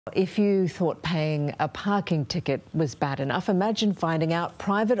If you thought paying a parking ticket was bad enough, imagine finding out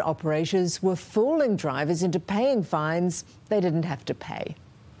private operators were fooling drivers into paying fines they didn't have to pay.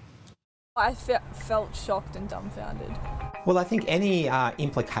 I felt shocked and dumbfounded. Well, I think any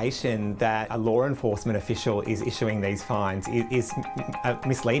implication that a law enforcement official is issuing these fines is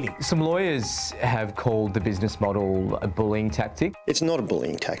misleading. Some lawyers have called the business model a bullying tactic. It's not a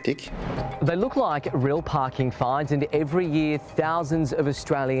bullying tactic. They look like real parking fines, and every year thousands of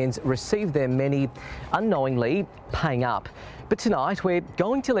Australians receive them, many unknowingly paying up. But tonight we're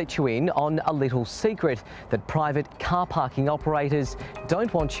going to let you in on a little secret that private car parking operators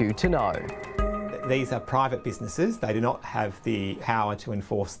don't want you to know. These are private businesses. They do not have the power to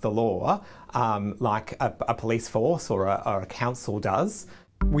enforce the law like a police force or a council does.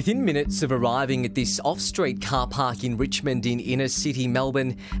 Within minutes of arriving at this off-street car park in Richmond in inner city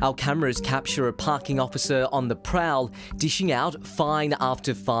Melbourne, our cameras capture a parking officer on the prowl, dishing out fine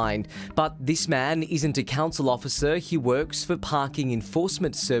after fine. But this man isn't a council officer, he works for Parking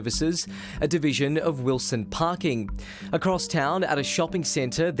Enforcement Services, a division of Wilson Parking. Across town at a shopping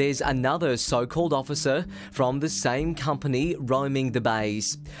centre, there's another so-called officer from the same company roaming the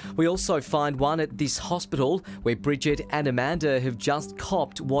bays. We also find one at this hospital where Bridget and Amanda have just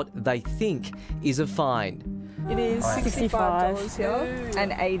copped what they think is a fine. It is $65 here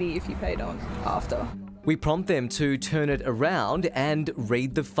and $80 if you paid on after. We prompt them to turn it around and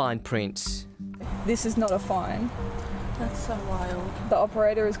read the fine print. This is not a fine. That's so wild. The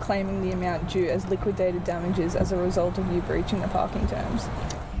operator is claiming the amount due as liquidated damages as a result of you breaching the parking terms.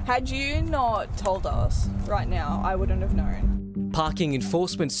 Had you not told us right now, I wouldn't have known. Parking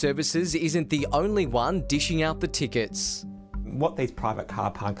Enforcement Services isn't the only one dishing out the tickets. What these private car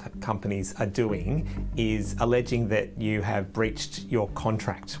park companies are doing is alleging that you have breached your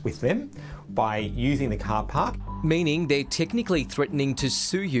contract with them by using the car park. Meaning they're technically threatening to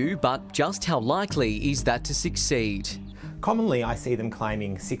sue you, but just how likely is that to succeed? Commonly, I see them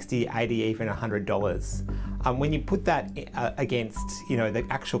claiming $60, $80, even $100. When you put that against, the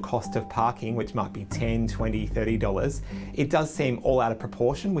actual cost of parking, which might be $10, $20, $30, it does seem all out of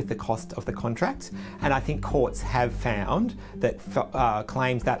proportion with the cost of the contract. And I think courts have found that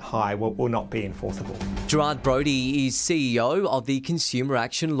claims that high will not be enforceable. Gerard Brody is CEO of the Consumer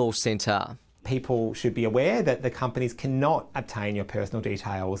Action Law Centre. People should be aware that the companies cannot obtain your personal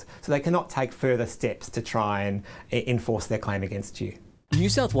details, so they cannot take further steps to try and enforce their claim against you. New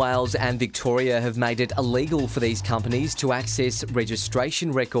South Wales and Victoria have made it illegal for these companies to access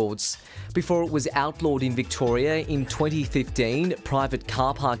registration records. Before it was outlawed in Victoria in 2015, private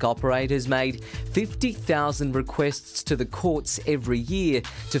car park operators made 50,000 requests to the courts every year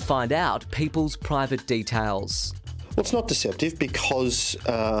to find out people's private details. Well, it's not deceptive because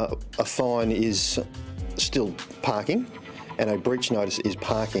a fine is still parking and a breach notice is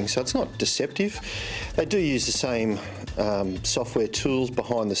parking, so it's not deceptive. They do use the same software tools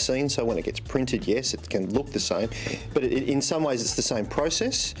behind the scenes, so when it gets printed, yes, it can look the same, but in some ways it's the same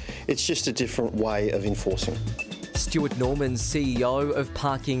process. It's just a different way of enforcing. Stuart Norman's CEO of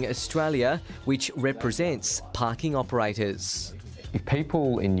Parking Australia, which represents parking operators. If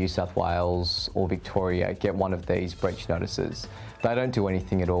people in New South Wales or Victoria get one of these breach notices, they don't do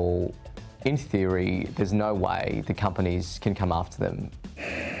anything at all. In theory, there's no way the companies can come after them.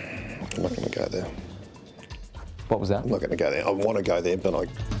 I'm not going to go there. What was that? I'm not going to go there. I want to go there, but I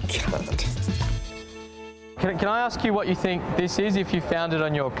can't. Can I ask you what you think this is if you found it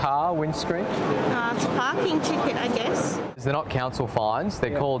on your car windscreen? It's a parking ticket, I guess. They're not council fines,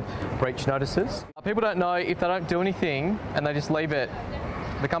 they're called breach notices. People don't know if they don't do anything and they just leave it,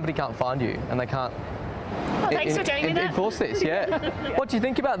 the company can't find you and they can't Thanks for telling me that. Enforce this, yeah. What do you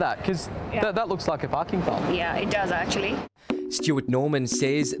think about that? Because that looks like a parking fine. Yeah, it does actually. Stuart Norman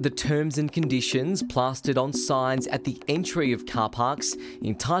says the terms and conditions plastered on signs at the entry of car parks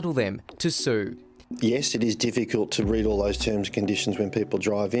entitle them to sue. Yes, it is difficult to read all those terms and conditions when people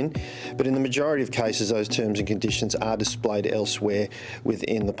drive in, but in the majority of cases those terms and conditions are displayed elsewhere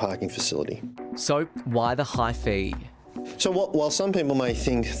within the parking facility. So why the high fee? So while some people may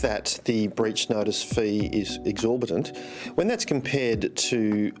think that the breach notice fee is exorbitant, when that's compared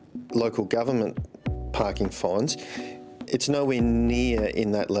to local government parking fines, it's nowhere near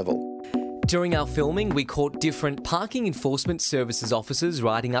in that level. During our filming, we caught different Parking Enforcement Services officers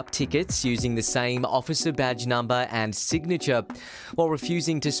writing up tickets using the same officer badge number and signature. While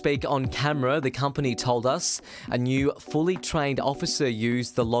refusing to speak on camera, the company told us a new fully trained officer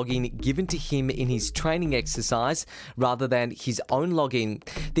used the login given to him in his training exercise rather than his own login.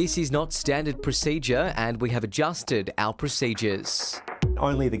 This is not standard procedure and we have adjusted our procedures.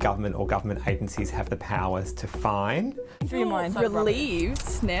 only the government or government agencies have the powers to fine. For your mind,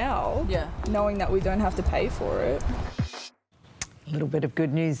 relieved now, knowing that we don't have to pay for it. A little bit of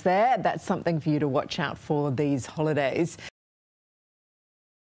good news there. That's something for you to watch out for these holidays.